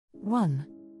1.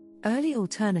 Early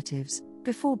alternatives.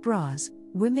 Before bras,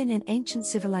 women in ancient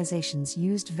civilizations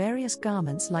used various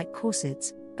garments like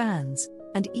corsets, bands,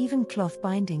 and even cloth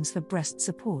bindings for breast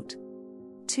support.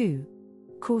 2.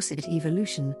 Corset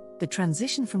evolution. The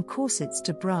transition from corsets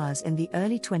to bras in the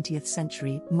early 20th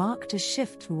century marked a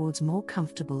shift towards more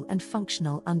comfortable and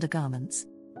functional undergarments.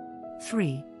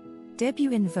 3.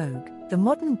 Debut in Vogue. The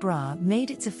modern bra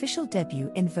made its official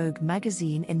debut in Vogue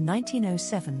magazine in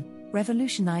 1907,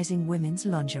 revolutionizing women's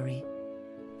lingerie.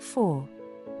 4.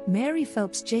 Mary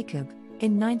Phelps Jacob.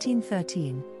 In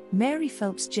 1913, Mary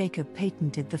Phelps Jacob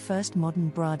patented the first modern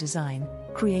bra design,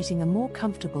 creating a more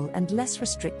comfortable and less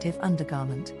restrictive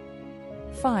undergarment.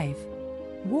 5.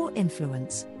 War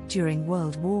influence. During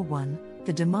World War I,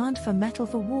 the demand for metal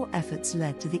for war efforts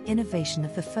led to the innovation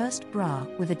of the first bra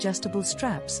with adjustable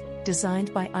straps,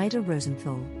 designed by Ida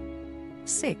Rosenthal.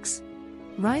 6.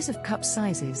 Rise of cup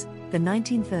sizes. The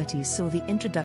 1930s saw the introduction